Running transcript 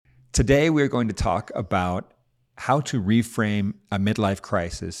Today, we're going to talk about how to reframe a midlife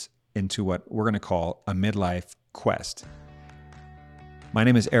crisis into what we're going to call a midlife quest. My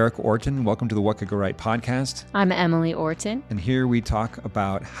name is Eric Orton. Welcome to the What Could Go Right podcast. I'm Emily Orton. And here we talk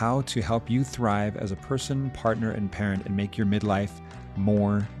about how to help you thrive as a person, partner, and parent and make your midlife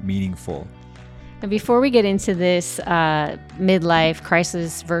more meaningful. And before we get into this midlife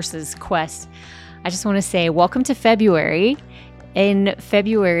crisis versus quest, I just want to say welcome to February. In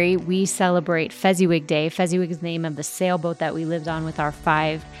February, we celebrate Fezziwig Day. Fezziwig is the name of the sailboat that we lived on with our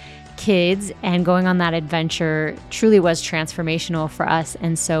 5 kids, and going on that adventure truly was transformational for us.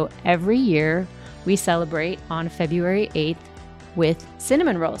 And so every year we celebrate on February 8th with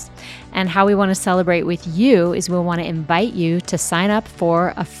cinnamon rolls. And how we want to celebrate with you is we'll want to invite you to sign up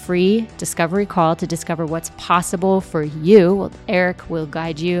for a free discovery call to discover what's possible for you. Well, Eric will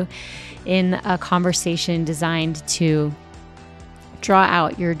guide you in a conversation designed to draw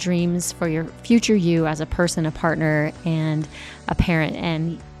out your dreams for your future you as a person, a partner, and a parent.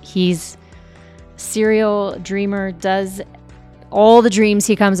 And he's a serial dreamer, does all the dreams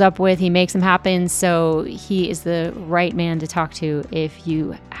he comes up with, he makes them happen. So he is the right man to talk to if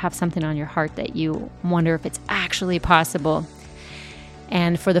you have something on your heart that you wonder if it's actually possible.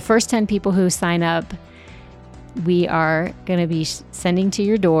 And for the first 10 people who sign up, we are going to be sending to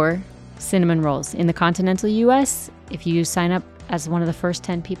your door cinnamon rolls. In the continental US, if you sign up as one of the first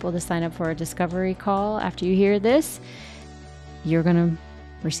 10 people to sign up for a discovery call after you hear this, you're going to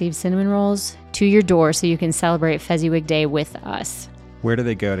receive cinnamon rolls to your door so you can celebrate Fezziwig Day with us. Where do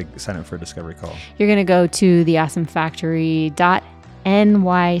they go to sign up for a discovery call? You're going to go to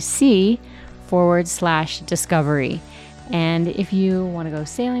theawesomefactory.nyc/discovery. And if you want to go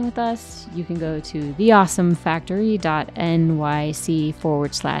sailing with us, you can go to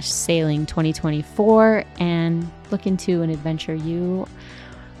theawesomefactory.nyc/sailing 2024 and look into an adventure you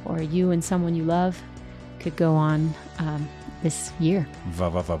or you and someone you love could go on this year.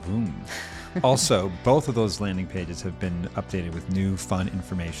 Va-va-va-boom. Also, both of those landing pages have been updated with new fun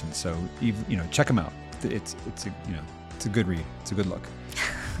information. So, check them out. It's a good read. It's a good look.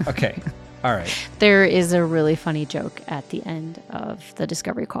 Okay. All right. There is a really funny joke at the end of the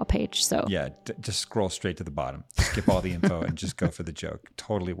discovery call page. So yeah, just scroll straight to the bottom. Skip all the info and just go for the joke.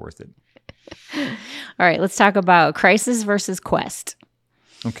 Totally worth it. All right, let's talk about crisis versus quest.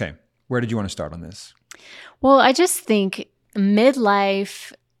 Okay. Where did you want to start on this? Well, I just think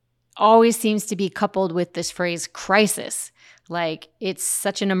midlife always seems to be coupled with this phrase crisis. Like it's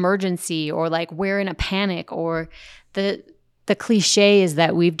such an emergency, or like we're in a panic, or the cliche is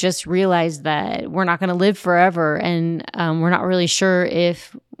that we've just realized that we're not going to live forever, and we're not really sure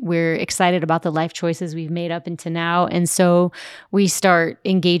if we're excited about the life choices we've made up until now. And so we start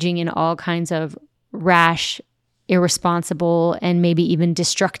engaging in all kinds of rash, irresponsible, and maybe even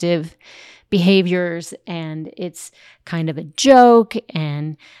destructive behaviors. And it's kind of a joke,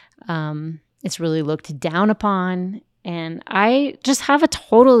 and it's really looked down upon. And I just have a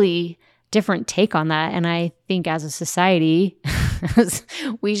totally different take on that. And I think as a society,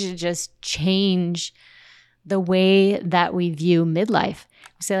 we should just change the way that we view midlife.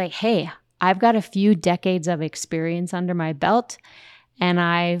 We say like, hey, I've got a few decades of experience under my belt, and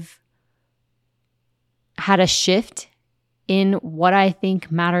I've had a shift in what I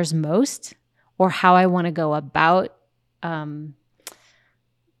think matters most, or how I want to go about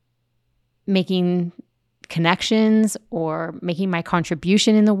making connections, or making my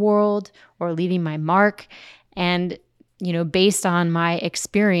contribution in the world, or leaving my mark. And, based on my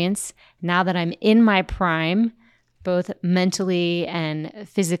experience, now that I'm in my prime, both mentally and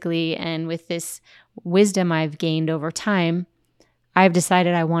physically, and with this wisdom I've gained over time, I've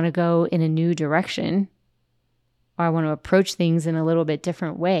decided I want to go in a new direction, or I want to approach things in a little bit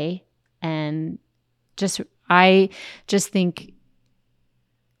different way. And I just think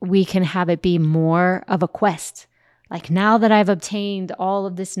we can have it be more of a quest. Like, now that I've obtained all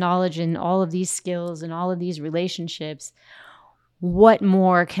of this knowledge and all of these skills and all of these relationships, what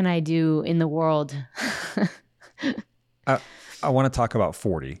more can I do in the world? I want to talk about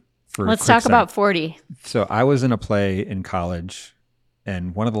 40. Let's talk about 40. So I was in a play in college,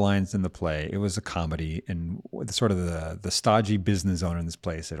 and one of the lines in the play, it was a comedy, and sort of the stodgy business owner in this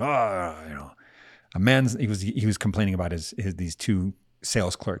play said, a man's, he was complaining about these 2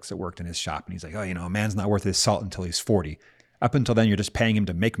 sales clerks that worked in his shop. And he's like, a man's not worth his salt until he's 40. Up until then, you're just paying him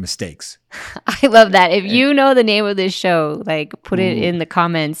to make mistakes. I love that. If you know the name of this show, like put it in the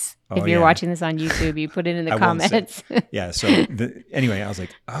comments. If you're watching this on YouTube, you put it in the comments. Yeah. So anyway, I was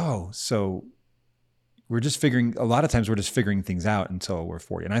like, so a lot of times we're just figuring things out until we're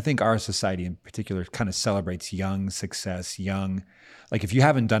 40. And I think our society in particular kind of celebrates young success, like if you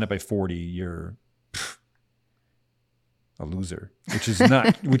haven't done it by 40, you're a loser, which is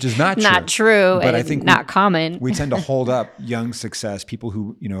not not true, but I think not common. We tend to hold up young success, people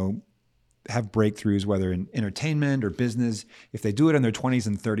who, have breakthroughs, whether in entertainment or business. If they do it in their 20s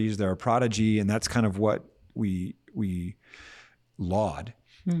and 30s, they're a prodigy. And that's kind of what we laud.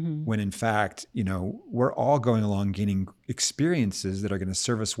 Mm-hmm. When in fact, we're all going along gaining experiences that are going to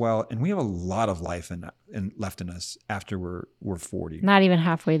serve us well. And we have a lot of life left in us after we're 40. Not even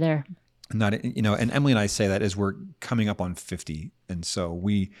halfway there. And Emily and I say that as we're coming up on 50. And so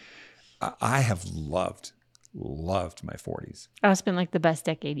I have loved my 40s. Oh, it's been like the best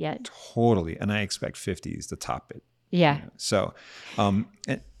decade yet. Totally. And I expect 50s to top it. Yeah. So,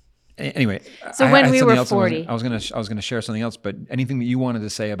 anyway, so when we were 40, I was gonna share something else, but anything that you wanted to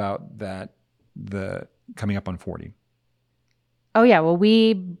say about that, the coming up on 40? Oh yeah. Well,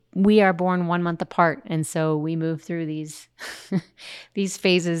 we are born 1 month apart. And so we move through these, these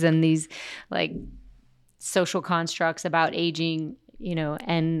phases and these like social constructs about aging,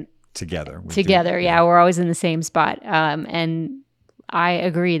 and together. Yeah. We're always in the same spot. And I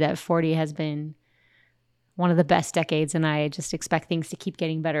agree that 40 has been one of the best decades, and I just expect things to keep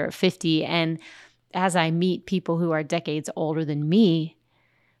getting better at 50. And as I meet people who are decades older than me,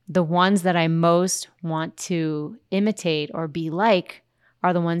 the ones that I most want to imitate or be like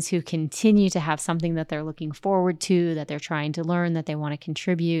are the ones who continue to have something that they're looking forward to, that they're trying to learn, that they want to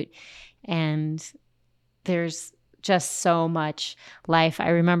contribute. And there's just so much life. I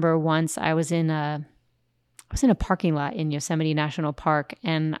remember once I was in a parking lot in Yosemite National Park,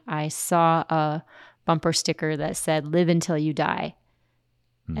 and I saw a bumper sticker that said, "Live until you die."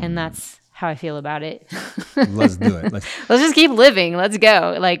 Mm. And that's how I feel about it. Let's do it. Let's just keep living. Let's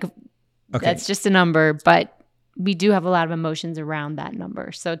go. Like, okay. That's just a number, but we do have a lot of emotions around that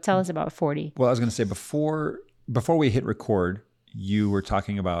number. So tell us about 40. Well, I was going to say before we hit record, you were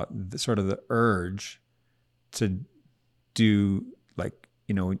talking about sort of the urge to do, like,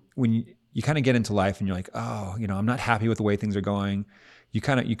 when you kind of get into life and you're like, oh, I'm not happy with the way things are going. You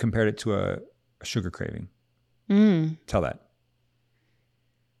compared it to a sugar craving. Mm. Tell that.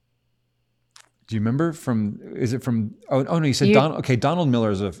 Do you remember oh no, you said Donald. Okay, Donald Miller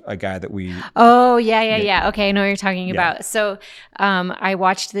is a guy that we. Oh yeah. Okay, I know what you're talking about. So I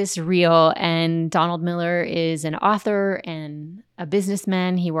watched this reel, and Donald Miller is an author and a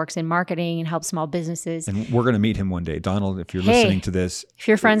businessman. He works in marketing and helps small businesses. And we're going to meet him one day. Donald, if you're listening to this. If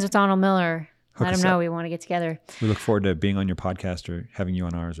you're friends with Donald Miller, let him know we want to get together. We look forward to being on your podcast or having you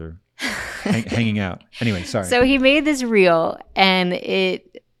on ours or hanging out. Anyway, sorry. So he made this reel, and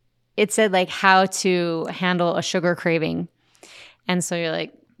it said like how to handle a sugar craving. And so you're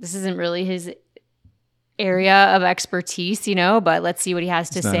like, this isn't really his area of expertise, but let's see what he has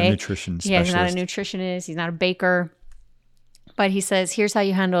to say. He's not a nutrition specialist. Yeah, he's not a nutritionist. He's not a baker. But he says, here's how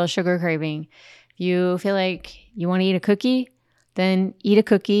you handle a sugar craving. If you feel like you want to eat a cookie, then eat a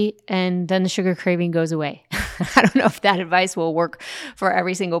cookie, and then the sugar craving goes away. I don't know if that advice will work for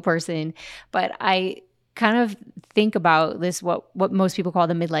every single person, but I kind of think about this, what most people call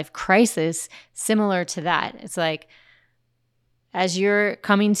the midlife crisis, similar to that. It's like, as you're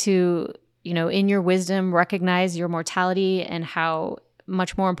coming to, in your wisdom, recognize your mortality and how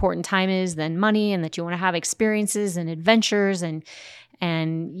much more important time is than money, and that you want to have experiences and adventures, and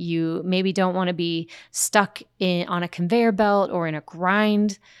you maybe don't want to be stuck on a conveyor belt or in a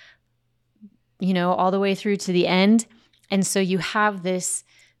grind, all the way through to the end. And so you have this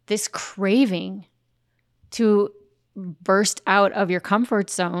craving to burst out of your comfort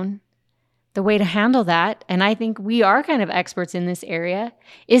zone. The way to handle that, and I think we are kind of experts in this area,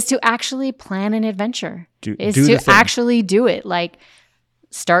 is to actually plan an adventure. Actually do it. Like,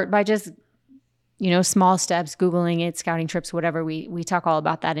 start by just, small steps, Googling it, scouting trips, whatever. We talk all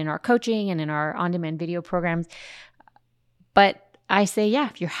about that in our coaching and in our on-demand video programs. But I say, yeah,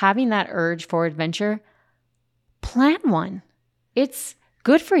 if you're having that urge for adventure, plan one. It's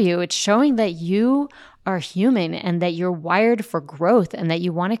good for you. It's showing that you are human and that you're wired for growth and that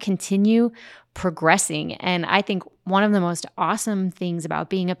you want to continue progressing. And I think one of the most awesome things about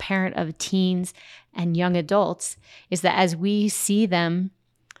being a parent of teens and young adults is that as we see them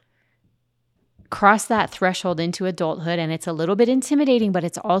cross that threshold into adulthood, and it's a little bit intimidating, but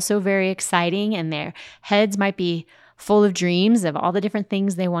it's also very exciting, and their heads might be full of dreams of all the different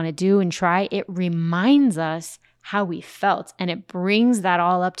things they want to do and try, it reminds us how we felt, and it brings that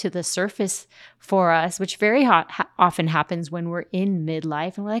all up to the surface for us, which very often happens when we're in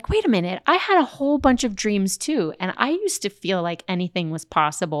midlife and we're like, wait a minute, I had a whole bunch of dreams too, and I used to feel like anything was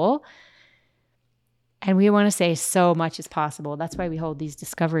possible. And we want to say so much is possible. That's why we hold these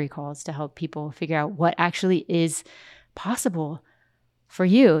discovery calls to help people figure out what actually is possible for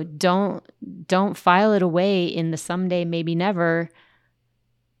you. Don't file it away in the someday, maybe never,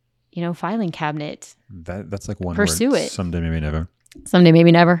 filing cabinet. That's like one Pursue word. it. Someday, maybe never. Someday,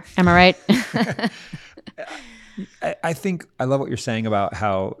 maybe never. Am I right? I think I love what you're saying about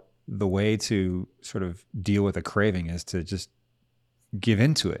how the way to sort of deal with a craving is to just give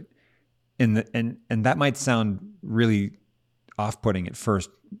into it. And that might sound really off-putting at first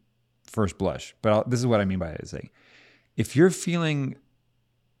blush, but this is what I mean by it. Is like, if you're feeling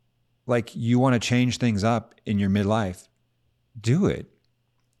like you want to change things up in your midlife, do it.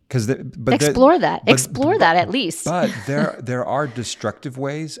 Explore that at least. But there are destructive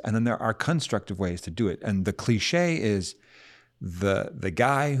ways, and then there are constructive ways to do it. And the cliche is the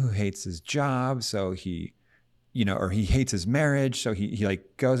guy who hates his job, so he, or he hates his marriage, so he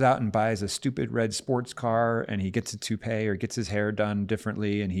like goes out and buys a stupid red sports car, and he gets a toupee or gets his hair done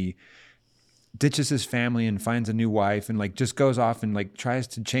differently, and he ditches his family and finds a new wife, and like just goes off and like tries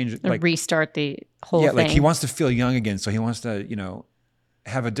to change it, like restart the whole thing. Like he wants to feel young again, so he wants to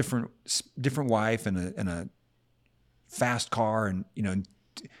have a different wife and a fast car, and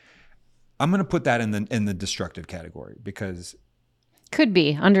I'm going to put that in the destructive category, because could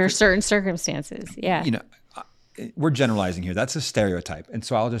be under certain circumstances. Yeah. We're generalizing here. That's a stereotype. And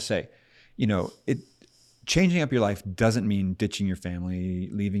so I'll just say, changing up your life doesn't mean ditching your family,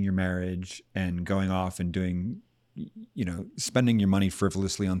 leaving your marriage, and going off and doing, spending your money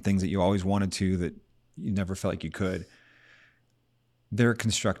frivolously on things that you always wanted to, that you never felt like you could. There are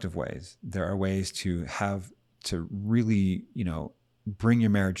constructive ways. There are ways to really, bring your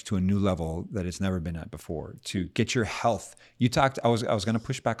marriage to a new level that it's never been at before, to get your health. I was going to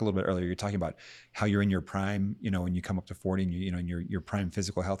push back a little bit earlier. You're talking about how you're in your prime, when you come up to 40 and in your prime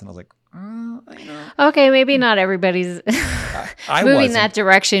physical health. And I was like, okay, maybe not everybody's moving that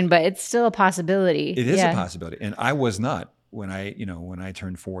direction, but it's still a possibility. It is a possibility. And I was not when I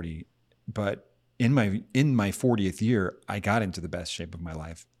turned 40, but in my 40th year, I got into the best shape of my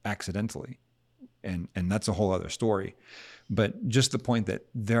life accidentally. And that's a whole other story. But just the point that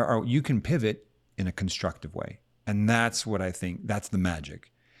you can pivot in a constructive way. And that's what I think, that's the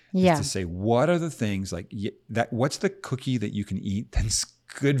magic. Yeah. Is to say, what are the things what's the cookie that you can eat that's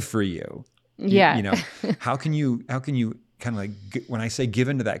good for you? Yeah. How can you kind of like, when I say give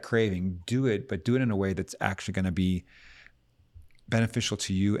into that craving, do it, but do it in a way that's actually going to be beneficial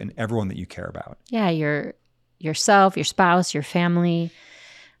to you and everyone that you care about. Yeah. Yourself, your spouse, your family,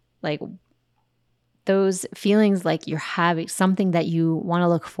 like those feelings like you're having something that you want to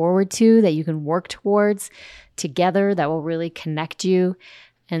look forward to, that you can work towards together, that will really connect you,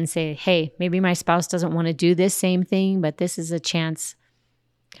 and say, hey, maybe my spouse doesn't want to do this same thing, but this is a chance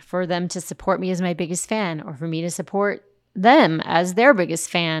for them to support me as my biggest fan, or for me to support them as their biggest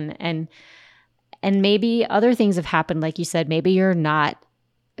fan. And maybe other things have happened. Like you said, maybe you're not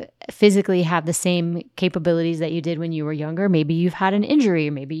physically have the same capabilities that you did when you were younger. Maybe you've had an injury,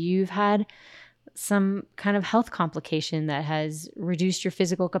 or maybe you've had some kind of health complication that has reduced your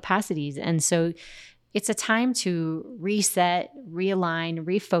physical capacities. And so it's a time to reset, realign,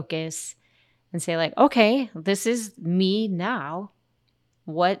 refocus, and say like, okay, this is me now.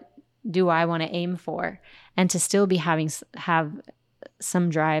 What do I want to aim for? And to still be have some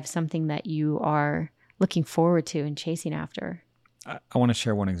drive, something that you are looking forward to and chasing after. I want to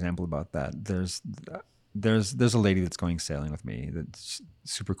share one example about that. There's a lady that's going sailing with me that's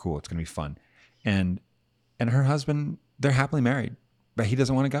super cool. It's going to be fun. And her husband, they're happily married, but he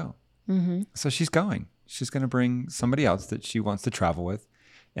doesn't want to go. Mm-hmm. So she's going. She's going to bring somebody else that she wants to travel with,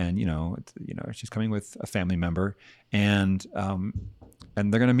 and she's coming with a family member, and they're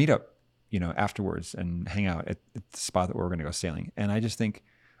going to meet up, afterwards and hang out at the spot that we're going to go sailing. And I just think,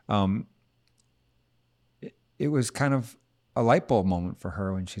 it was kind of a light bulb moment for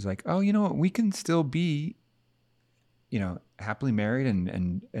her when she's like, oh, you know what, we can still be, happily married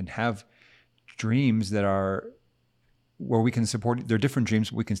and have dreams that are where we can support. They're different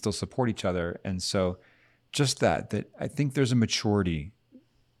dreams, but we can still support each other. And so just that I think there's a maturity.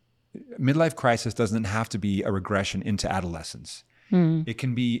 Midlife crisis doesn't have to be a regression into adolescence. Mm. It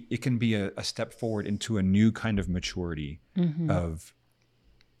can be a step forward into a new kind of maturity, mm-hmm. of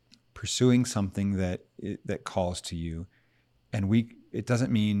pursuing something that calls to you. And it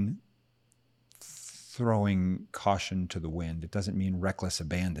doesn't mean throwing caution to the wind. It doesn't mean reckless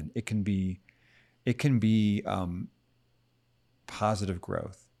abandon. It can be positive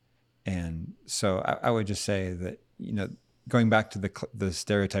growth. And so I would just say that, going back to the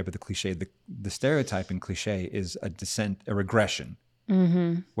stereotype of the cliche, the stereotype and cliche is a regression.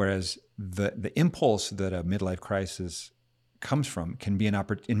 Whereas the impulse that a midlife crisis comes from can be an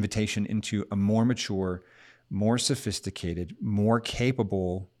invitation into a more mature, more sophisticated, more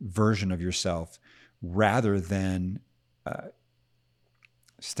capable version of yourself, rather than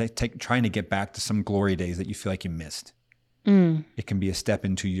trying to get back to some glory days that you feel like you missed. It can be a step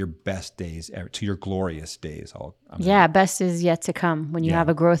into your best days, to your glorious days. Best is yet to come. When you have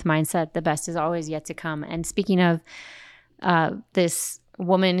a growth mindset, the best is always yet to come. And speaking of this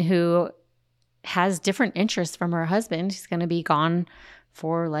woman who has different interests from her husband, she's going to be gone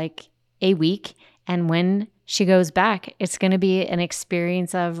for like a week. And when she goes back, it's going to be an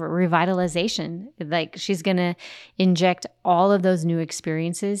experience of revitalization. Like she's going to inject all of those new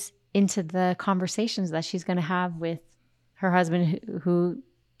experiences into the conversations that she's going to have with her husband who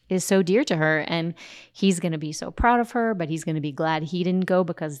is so dear to her. And he's going to be so proud of her, but he's going to be glad he didn't go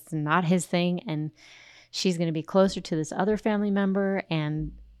because it's not his thing. And she's going to be closer to this other family member.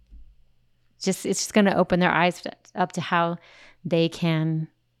 And it's just going to open their eyes up to how they can,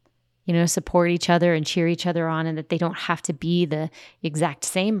 support each other and cheer each other on, and that they don't have to be the exact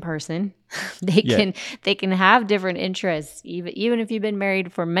same person. They can have different interests. Even if you've been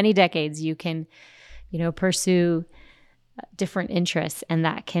married for many decades, you can, pursue different interests, and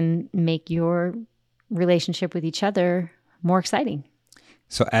that can make your relationship with each other more exciting.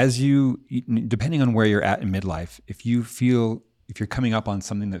 So depending on where you're at in midlife, if you're coming up on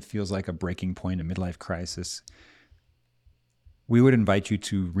something that feels like a breaking point, a midlife crisis, we would invite you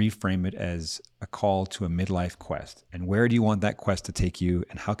to reframe it as a call to a midlife quest. And where do you want that quest to take you?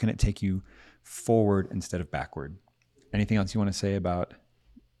 And how can it take you forward instead of backward? Anything else you want to say about?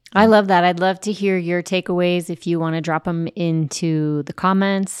 I love that. I'd love to hear your takeaways. If you want to drop them into the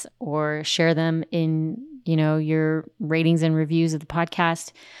comments or share them in, your ratings and reviews of the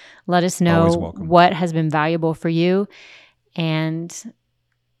podcast, let us know what has been valuable for you. And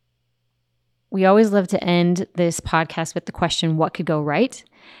we always love to end this podcast with the question, what could go right?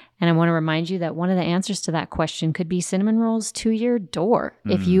 And I want to remind you that one of the answers to that question could be cinnamon rolls to your door.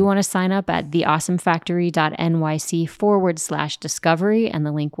 If you want to sign up at theawesomefactory.nyc/discovery, and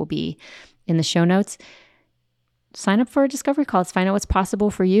the link will be in the show notes, sign up for a discovery call. Let's find out what's possible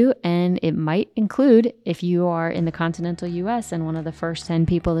for you. And it might include, if you are in the continental US and one of the first 10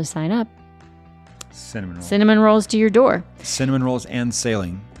 people to sign up, cinnamon rolls to your door. Cinnamon rolls and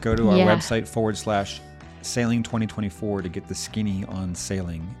sailing. Go to our website /sailing 2024 to get the skinny on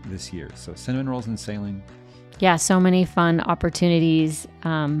sailing this year. So cinnamon rolls and sailing. Yeah, so many fun opportunities.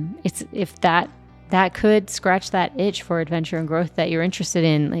 If that could scratch that itch for adventure and growth that you're interested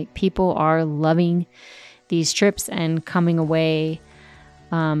in. Like, people are loving these trips and coming away,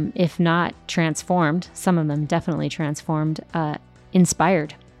 if not transformed, some of them definitely transformed,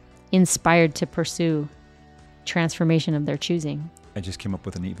 inspired to pursue transformation of their choosing. I just came up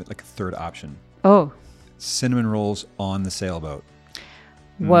with a third option. Oh. Cinnamon rolls on the sailboat.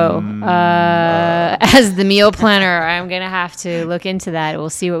 Whoa. As the meal planner, I'm going to have to look into that. We'll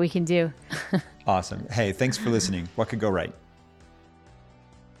see what we can do. Awesome. Hey, thanks for listening. What could go right?